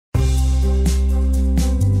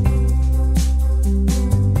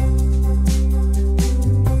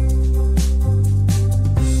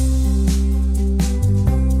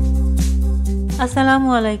আসসালামু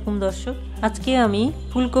আলাইকুম দর্শক, আজকে আমি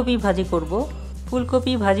ফুলকপি ভাজি করব।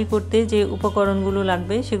 ফুলকপি ভাজি করতে যে উপকরণগুলো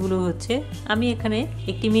লাগবে সেগুলো হচ্ছে, আমি এখানে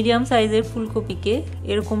একটি মিডিয়াম সাইজের ফুলকপিকে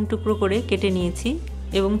এরকম টুকরো করে কেটে নিয়েছি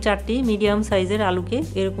এবং 4টি মিডিয়াম সাইজের আলুকে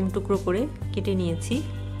এরকম টুকরো করে কেটে নিয়েছি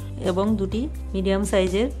এবং 2টি মিডিয়াম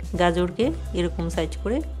সাইজের গাজরকে এরকম সাইজ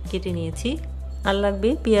করে কেটে নিয়েছি। আর লাগবে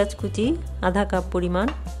পেঁয়াজ কুচি আধা কাপ পরিমাণ,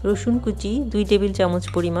 রসুন কুচি 2 টেবিল চামচ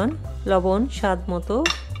পরিমাণ, লবণ স্বাদ মতো,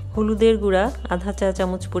 হলুদের গুঁড়া আধা চা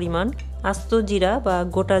চামচ পরিমাণ, আস্ত জিরা বা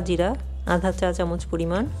গোটা জিরা আধা চা চামচ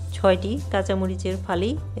পরিমাণ, 6টি কাঁচামরিচের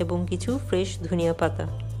ফালি এবং কিছু ফ্রেশ ধনিয়া পাতা।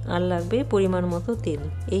 আর লাগবে পরিমাণ মতো তেল।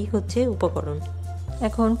 এই হচ্ছে উপকরণ।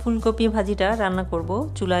 এখন ফুলকপি ভাজিটা রান্না করব।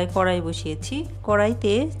 চুলায় কড়াই বসিয়েছি।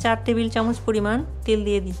 কড়াইতে 4 টেবিল চামচ পরিমাণ তেল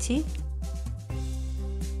দিয়ে দিচ্ছি।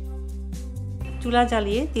 চুলা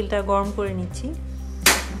জ্বালিয়ে তেলটা গরম করে নিচ্ছি।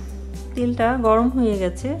 তেলটা গরম হয়ে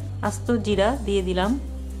গেছে, আস্ত জিরা দিয়ে দিলাম।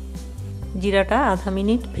 জিরাটা আধা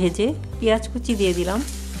মিনিট ভেজে পেঁয়াজ কুচি দিয়ে দিলাম।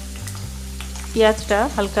 পেঁয়াজটা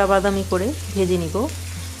হালকা বাদামি করে ভেজে নিব।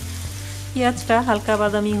 পেঁয়াজটা হালকা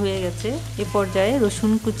বাদামি হয়ে গেছে, এ পর্যায়ে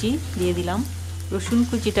রসুন কুচি দিয়ে দিলাম। রসুন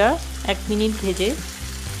কুচিটা 1 মিনিট ভেজে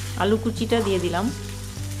আলু কুচিটা দিয়ে দিলাম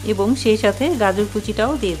এবং সেই সাথে গাজর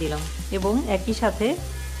কুচিটাও দিয়ে দিলাম এবং একই সাথে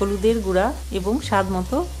হলুদের গুঁড়া এবং স্বাদ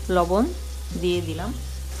মতো লবণ দিয়ে দিলাম।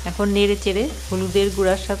 এখন নেড়ে চেড়ে হলুদের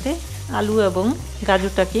গুঁড়ার সাথে আলু এবং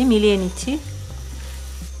গাজরটাকে মিলিয়ে নিচ্ছি।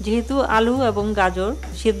 যেহেতু আলু এবং গাজর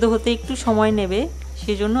সেদ্ধ হতে একটু সময় নেবে,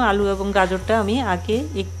 সেজন্য আলু এবং গাজরটা আমি আগে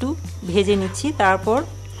একটু ভেজে নিচ্ছি, তারপর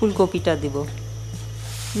ফুলকপিটা দেব।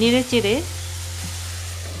 নেড়ে চেড়ে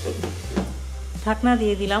ঢাকনা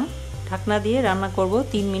দিয়ে দিলাম। ঢাকনা দিয়ে রান্না করব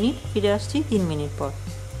 3 মিনিট। ফিরে আসছি 3 মিনিট পর।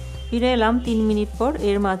 ফিরে এলাম 3 মিনিট পর।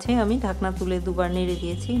 এর মাঝে আমি ঢাকনা তুলে দুবার নেড়ে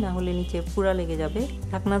দিয়েছি, না হলে নিচে পুড়া লেগে যাবে।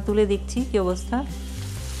 ঢাকনা তুলে দেখছি কি অবস্থা।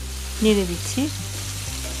 নেড়ে দিচ্ছি।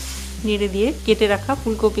 নেড়ে দিয়ে কেটে রাখা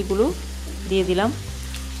ফুলকপিগুলো দিয়ে দিলাম।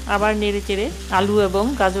 আবার নেড়ে চেড়ে আলু এবং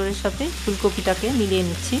গাজরের সাথে ফুলকপিটাকে মিলিয়ে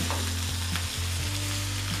নিচ্ছি।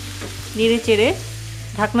 নেড়ে চেড়ে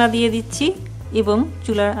ঢাকনা দিয়ে দিচ্ছি এবং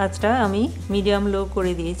চুলার আঁচটা আমি মিডিয়াম লো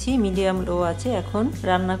করে দিয়েছি। মিডিয়াম লো আছে। এখন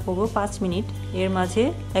রান্না করব 5 মিনিট। এর মাঝে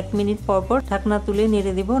 1 মিনিট পর পর ঢাকনা তুলে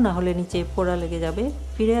নেড়ে দিব, না হলে নিচে পোড়া লেগে যাবে।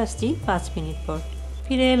 ফিরে আসছি 5 মিনিট পর।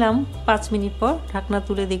 ফিরে এলাম 5 মিনিট পর। ঢাকনা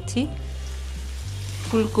তুলে দেখছি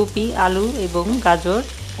ফুলকপি, আলু এবং গাজর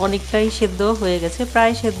অনেকটাই সেদ্ধ হয়ে গেছে,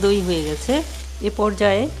 প্রায় সেদ্ধই হয়ে গেছে। এ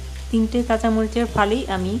পর্যায়ে 3টে কাঁচামরিচের ফালি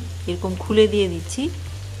আমি এরকম খুলে দিয়ে দিচ্ছি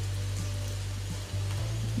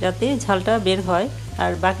যাতে ঝালটা বের হয়।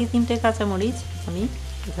 আর বাকি 3টে কাঁচামরিচ আমি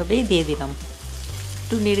এভাবেই দিয়ে দিলাম।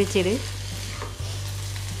 একটু নেড়ে চেড়ে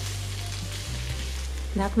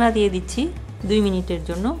ঢাকনা দিয়ে দিচ্ছি 2 মিনিটের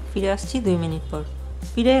জন্য। ফিরে আসছি 2 মিনিট পর।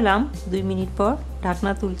 ফিরে এলাম 2 মিনিট পর।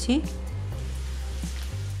 ঢাকনা তুলছি।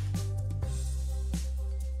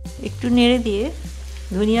 একটু নেড়ে দিয়ে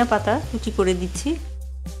ধনিয়া পাতা কুচি করে দিচ্ছি,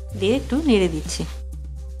 দিয়ে একটু নেড়ে দিচ্ছি।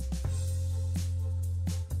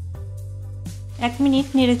 1 মিনিট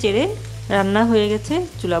নেড়ে চেড়ে রান্না হয়ে গেছে।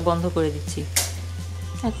 চুলা বন্ধ করে দিচ্ছি।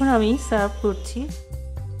 এখন আমি সার্ভ করছি।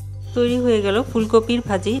 তৈরি হয়ে গেল ফুলকপির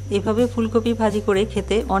ভাজি। এভাবে ফুলকপি ভাজি করে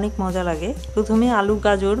খেতে অনেক মজা লাগে। প্রথমে আলু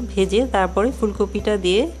গাজর ভেজে তারপরে ফুলকপিটা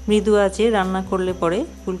দিয়ে মৃদু আঁচে রান্না করলে পরে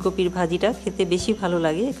ফুলকপির ভাজিটা খেতে বেশি ভালো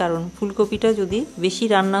লাগে। কারণ ফুলকপিটা যদি বেশি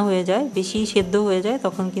রান্না হয়ে যায়, বেশি সেদ্ধ হয়ে যায়,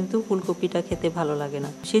 তখন কিন্তু ফুলকপিটা খেতে ভালো লাগে না।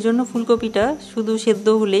 সেজন্য ফুলকপিটা শুধু সেদ্ধ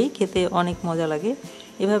হলেই খেতে অনেক মজা লাগে।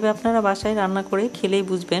 এভাবে আপনারা বাসায় রান্না করে খেলেই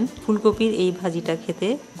বুঝবেন ফুলকপির এই ভাজিটা খেতে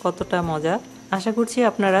কতটা মজা। আশা করছি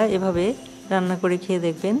আপনারা এভাবে রান্না করে খেয়ে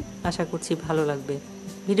দেখবেন। আশা করছি ভালো লাগবে।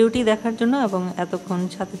 ভিডিওটি দেখার জন্য এবং এতক্ষণ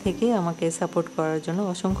সাথে থেকে আমাকে সাপোর্ট করার জন্য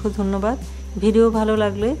অসংখ্য ধন্যবাদ। ভিডিও ভালো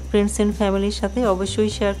লাগলে ফ্রেন্ডস এন্ড ফ্যামিলির সাথে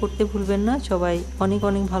অবশ্যই শেয়ার করতে ভুলবেন না। সবাই অনেক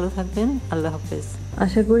অনেক ভালো থাকবেন। আল্লাহ হাফেজ।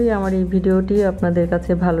 আশা করি আমার এই ভিডিওটি আপনাদের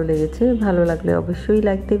কাছে ভালো লেগেছে। ভালো লাগলে অবশ্যই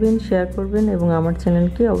লাইক দেবেন, শেয়ার করবেন এবং আমার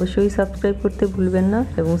চ্যানেলকে অবশ্যই সাবস্ক্রাইব করতে ভুলবেন না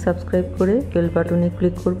এবং সাবস্ক্রাইব করে বেল বাটনে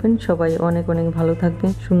ক্লিক করবেন। সবাই অনেক অনেক ভালো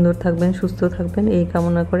থাকবেন, সুন্দর থাকবেন, সুস্থ থাকবেন এই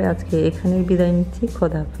কামনা করে আজকে এখানেই বিদায় নিচ্ছি।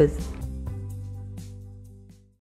 খোদা হাফেজ।